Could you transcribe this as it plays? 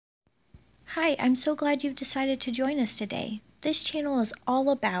Hi, I'm so glad you've decided to join us today. This channel is all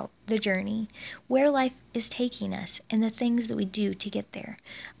about the journey, where life is taking us, and the things that we do to get there.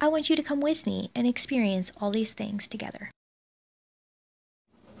 I want you to come with me and experience all these things together.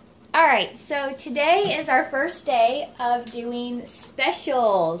 Alright, so today is our first day of doing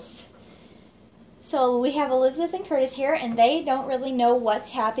specials. So we have Elizabeth and Curtis here, and they don't really know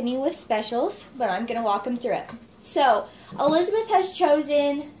what's happening with specials, but I'm going to walk them through it. So Elizabeth has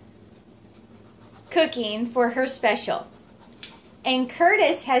chosen cooking for her special, and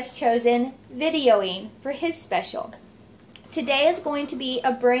Curtis has chosen videoing for his special. Today is going to be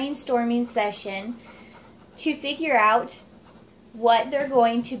a brainstorming session to figure out what they're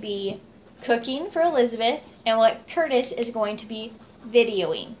going to be cooking for Elizabeth and what Curtis is going to be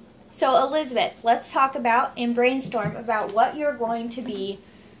videoing. So Elizabeth, let's talk about and brainstorm about what you're going to be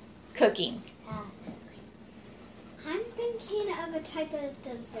cooking. I'm thinking of a type of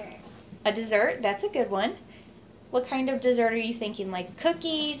dessert. A dessert? That's a good one. What kind of dessert are you thinking? Like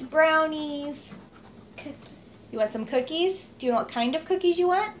cookies, brownies? Cookies. You want some cookies? Do you know what kind of cookies you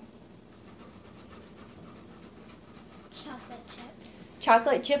want? Chocolate chip.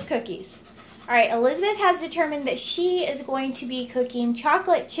 Chocolate chip cookies. All right, Elizabeth has determined that she is going to be cooking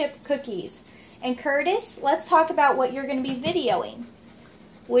chocolate chip cookies. And Curtis, let's talk about what you're going to be videoing.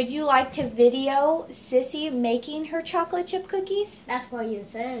 Would you like to video Sissy making her chocolate chip cookies? That's what you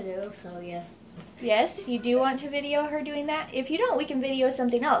said to do, so yes. Yes, you do want to video her doing that? If you don't, we can video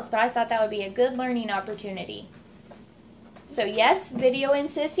something else, but I thought that would be a good learning opportunity. So yes, videoing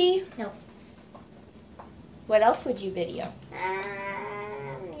Sissy? No. What else would you video?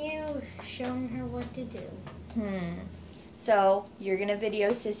 You showing her what to do. So you're going to video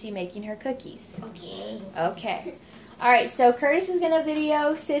Sissy making her cookies. Okay. Okay. Alright, so Curtis is going to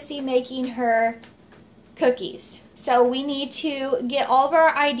video Sissy making her cookies. So we need to get all of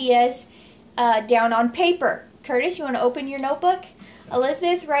our ideas down on paper. Curtis, you want to open your notebook?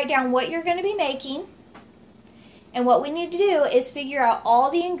 Elizabeth, write down what you're going to be making. And what we need to do is figure out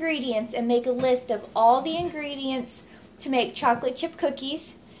all the ingredients and make a list of all the ingredients to make chocolate chip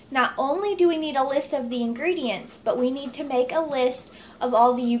cookies. Not only do we need a list of the ingredients, but we need to make a list of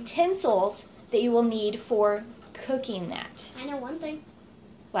all the utensils that you will need for cooking that. I know one thing.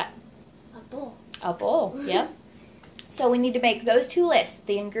 What? A bowl. A bowl, yep. So we need to make those two lists,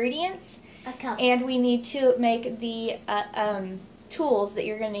 the ingredients, A cup. and we need to make the tools that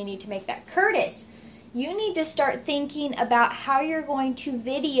you're going to need to make that. Curtis, you need to start thinking about how you're going to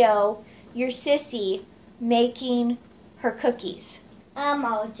video your Sissy making her cookies.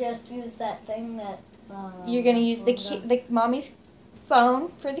 I'll just use that thing that... You're going to use the mommy's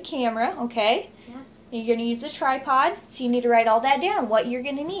phone for the camera, okay? Yeah. You're going to use the tripod, so you need to write all that down, what you're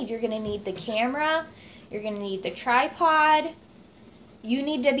going to need. You're going to need the camera, you're going to need the tripod. You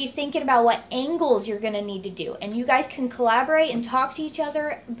need to be thinking about what angles you're going to need to do. And you guys can collaborate and talk to each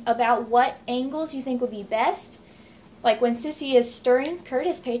other about what angles you think would be best. Like when Sissy is stirring,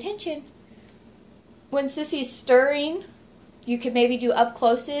 Curtis, pay attention. When Sissy's stirring, you could maybe do up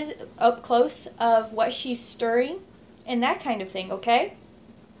close of what she's stirring and that kind of thing, okay?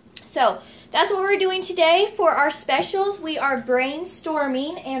 So that's what we're doing today for our specials. We are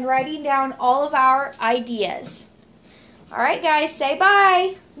brainstorming and writing down all of our ideas. All right, guys, say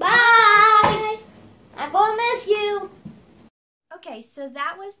bye. Bye! I'm gonna miss you! Okay, so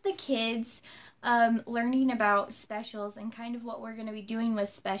that was the kids learning about specials and kind of what we're going to be doing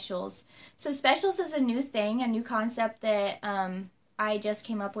with specials. So specials is a new thing, a new concept that I just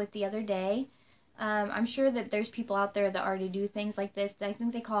came up with the other day. I'm sure that there's people out there that already do things like this. I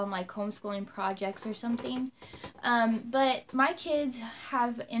think they call them like homeschooling projects or something. But my kids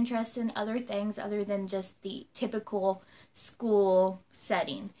have interest in other things other than just the typical school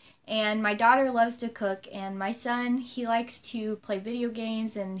setting. And my daughter loves to cook, and my son, he likes to play video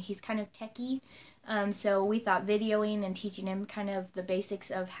games, and he's kind of techie. So we thought videoing and teaching him kind of the basics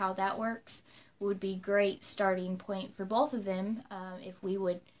of how that works would be a great starting point for both of them if we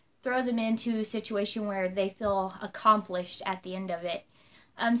would throw them into a situation where they feel accomplished at the end of it.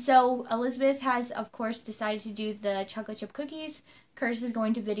 So Elizabeth has, of course, decided to do the chocolate chip cookies. Curtis is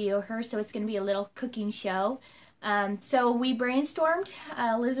going to video her, so it's going to be a little cooking show. So we brainstormed.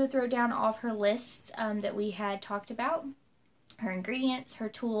 Elizabeth wrote down all of her lists that we had talked about, her ingredients, her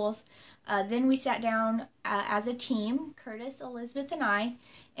tools. Then we sat down as a team, Curtis, Elizabeth, and I,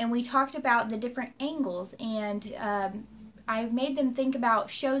 and we talked about the different angles and I made them think about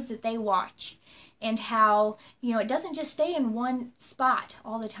shows that they watch and how, you know, it doesn't just stay in one spot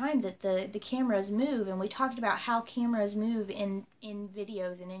all the time, that the cameras move. And we talked about how cameras move in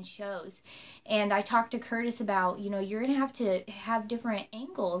videos and in shows. And I talked to Curtis about, you know, you're going to have different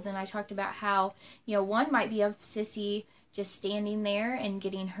angles. And I talked about how, you know, one might be of Sissy just standing there and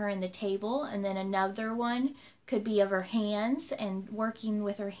getting her in the table, and then another one could be of her hands and working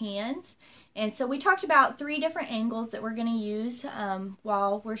with her hands. And so we talked about 3 different angles that we're going to use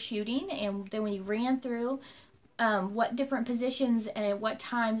while we're shooting, and then we ran through what different positions and at what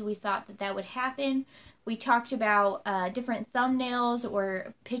times we thought that would happen. We talked about different thumbnails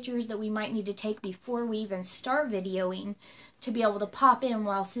or pictures that we might need to take before we even start videoing to be able to pop in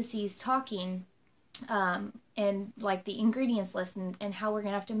while Sissy's talking. And like the ingredients list and how we're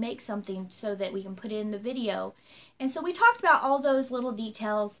going to have to make something so that we can put it in the video. And so we talked about all those little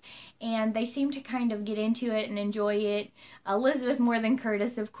details, and they seemed to kind of get into it and enjoy it. Elizabeth more than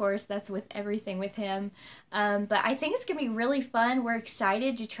Curtis, of course. That's with everything with him. But I think it's going to be really fun. We're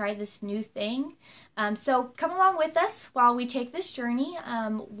excited to try this new thing. So come along with us while we take this journey.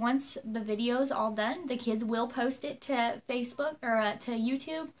 Once the video is all done, the kids will post it to Facebook or to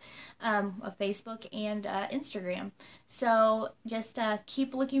YouTube, Facebook and Instagram. So just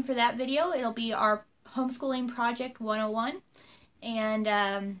keep looking for that video. It'll be our Homeschooling Project 101,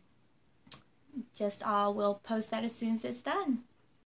 and we'll post that as soon as it's done.